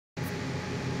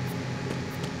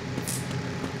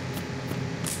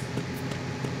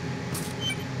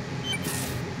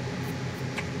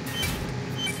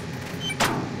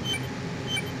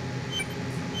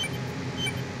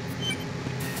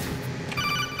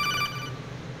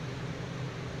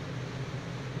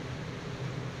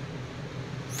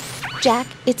Jack,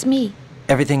 it's me.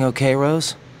 Everything okay,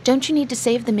 Rose? Don't you need to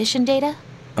save the mission data?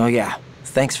 Oh yeah,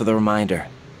 thanks for the reminder.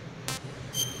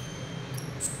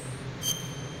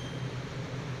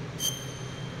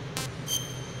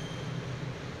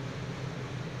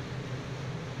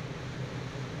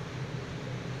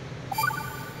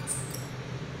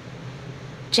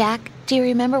 Jack, do you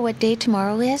remember what day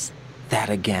tomorrow is? That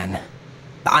again.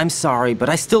 I'm sorry, but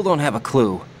I still don't have a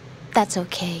clue. That's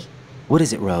okay. What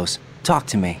is it, Rose? Talk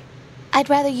to me. I'd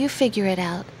rather you figure it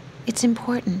out. It's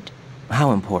important.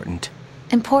 How important?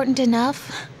 Important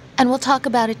enough, and we'll talk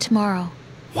about it tomorrow.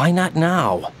 Why not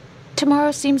now?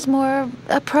 Tomorrow seems more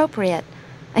appropriate.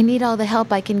 I need all the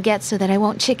help I can get so that I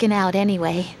won't chicken out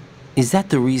anyway. Is that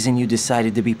the reason you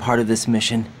decided to be part of this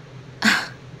mission?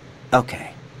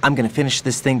 Okay, I'm gonna finish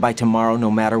this thing by tomorrow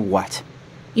no matter what.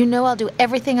 You know I'll do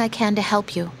everything I can to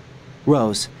help you.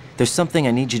 Rose, there's something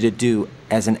I need you to do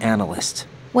as an analyst.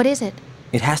 What is it?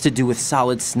 It has to do with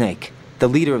Solid Snake. The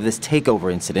leader of this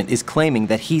takeover incident is claiming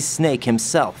that he's Snake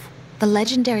himself. The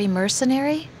legendary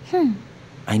mercenary?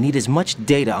 I need as much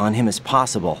data on him as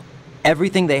possible.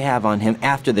 Everything they have on him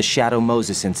after the Shadow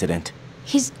Moses incident.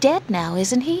 He's dead now,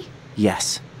 isn't he?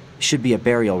 Yes. Should be a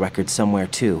burial record somewhere,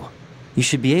 too. You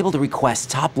should be able to request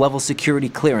top-level security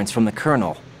clearance from the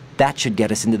Colonel. That should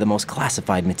get us into the most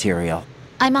classified material.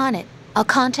 I'm on it. I'll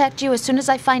contact you as soon as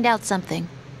I find out something.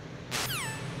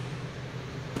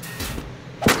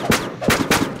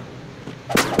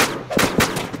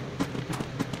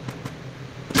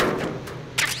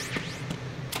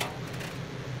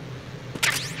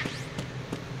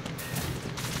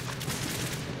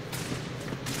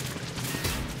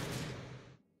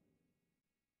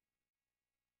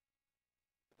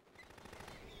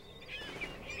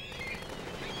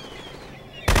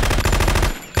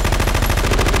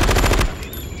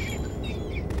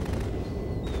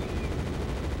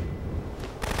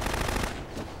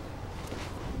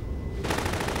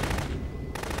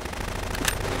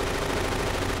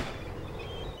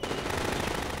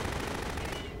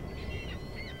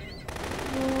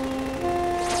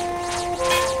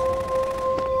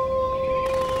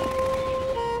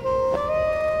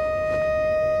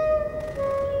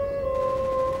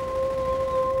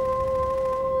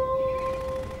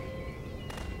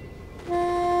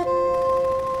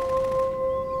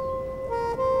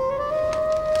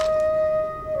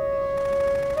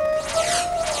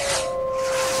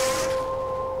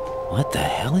 What the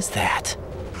hell is that?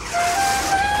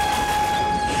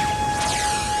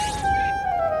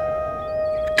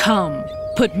 Come,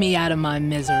 put me out of my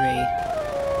misery.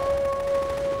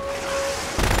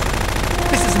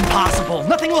 This is impossible.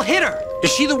 Nothing will hit her.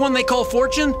 Is she the one they call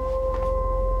Fortune?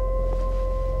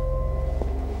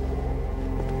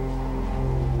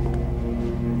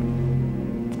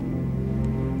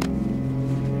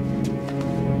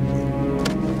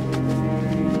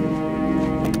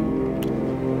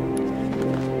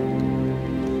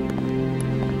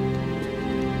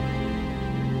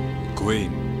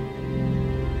 Queen.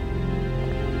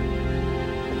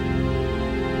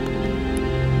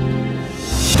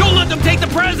 Don't let them take the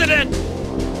president!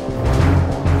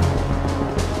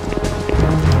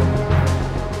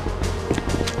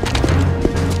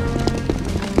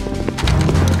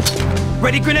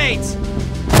 Ready grenades!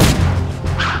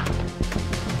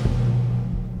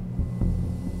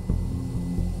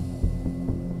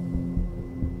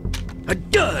 A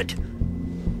dud!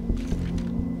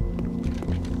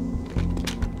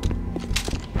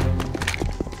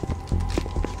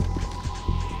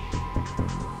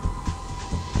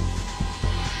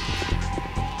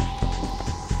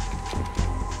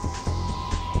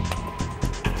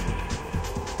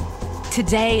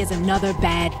 Today is another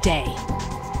bad day.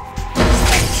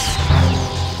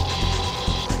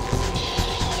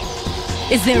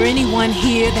 Is there anyone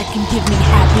here that can give me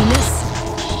happiness?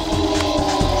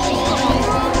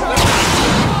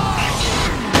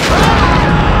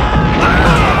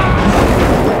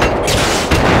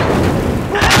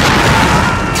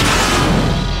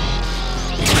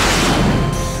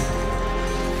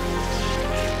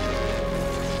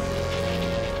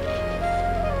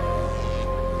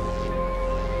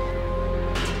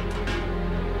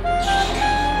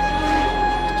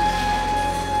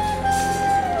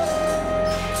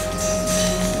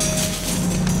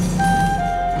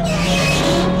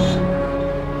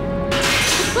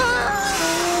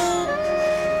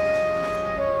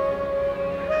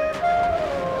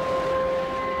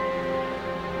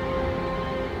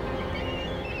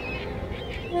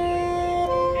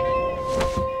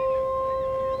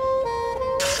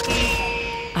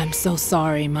 I'm so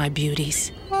sorry, my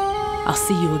beauties. I'll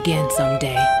see you again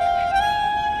someday.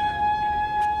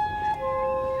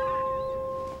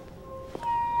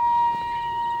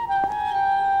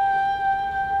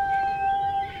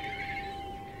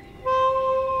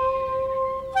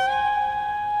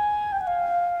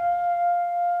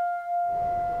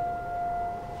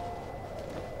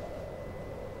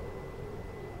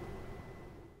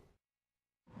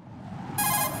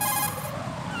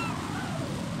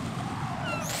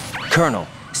 Colonel,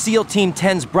 SEAL Team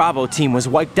 10's Bravo team was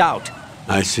wiped out.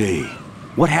 I see.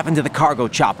 What happened to the cargo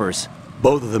choppers?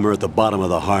 Both of them are at the bottom of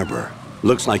the harbor.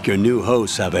 Looks like your new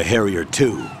hosts have a Harrier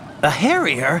too. A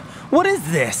Harrier? What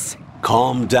is this?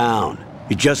 Calm down.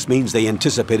 It just means they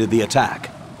anticipated the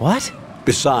attack. What?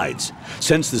 Besides,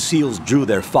 since the SEALs drew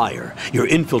their fire, your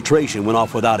infiltration went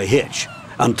off without a hitch.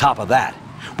 On top of that,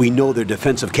 we know their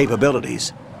defensive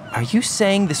capabilities. Are you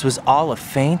saying this was all a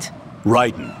feint?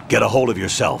 Raiden, get a hold of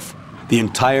yourself. The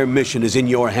entire mission is in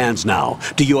your hands now.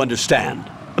 Do you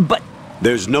understand? But...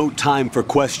 There's no time for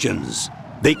questions.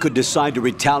 They could decide to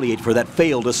retaliate for that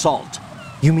failed assault.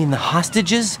 You mean the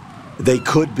hostages? They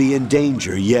could be in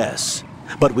danger, yes.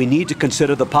 But we need to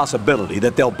consider the possibility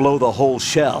that they'll blow the whole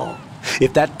shell.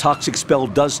 If that toxic spell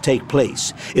does take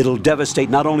place, it'll devastate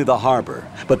not only the harbor,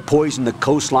 but poison the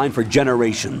coastline for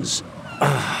generations.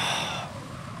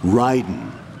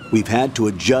 Raiden, we've had to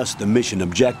adjust the mission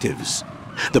objectives.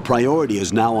 The priority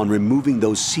is now on removing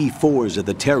those C4s that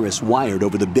the terrorists wired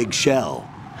over the big shell.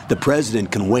 The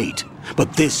President can wait,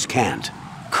 but this can't.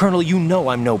 Colonel, you know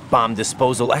I'm no bomb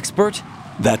disposal expert.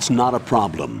 That's not a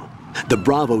problem. The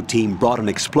Bravo team brought an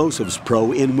explosives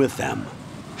pro in with them.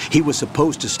 He was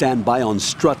supposed to stand by on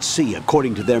Strut C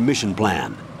according to their mission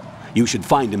plan. You should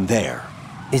find him there.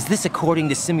 Is this according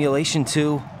to Simulation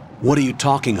 2? What are you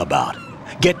talking about?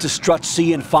 Get to Strut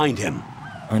C and find him.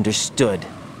 Understood.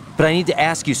 But I need to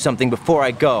ask you something before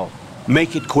I go.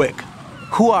 Make it quick.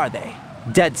 Who are they?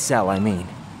 Dead Cell, I mean.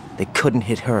 They couldn't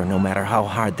hit her no matter how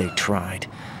hard they tried.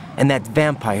 And that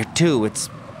vampire, too, it's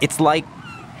like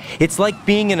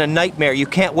being in a nightmare you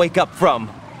can't wake up from.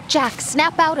 Jack,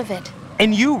 snap out of it.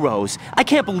 And you, Rose, I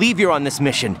can't believe you're on this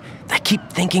mission. I keep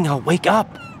thinking I'll wake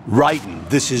up. Raiden,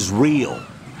 this is real.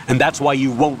 And that's why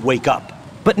you won't wake up.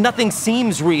 But nothing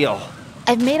seems real.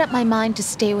 I've made up my mind to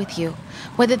stay with you.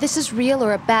 Whether this is real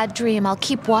or a bad dream, I'll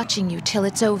keep watching you till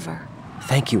it's over.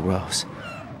 Thank you, Rose.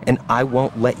 And I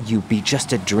won't let you be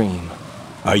just a dream.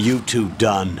 Are you two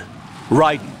done?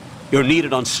 Raiden, you're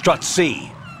needed on Strut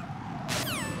C.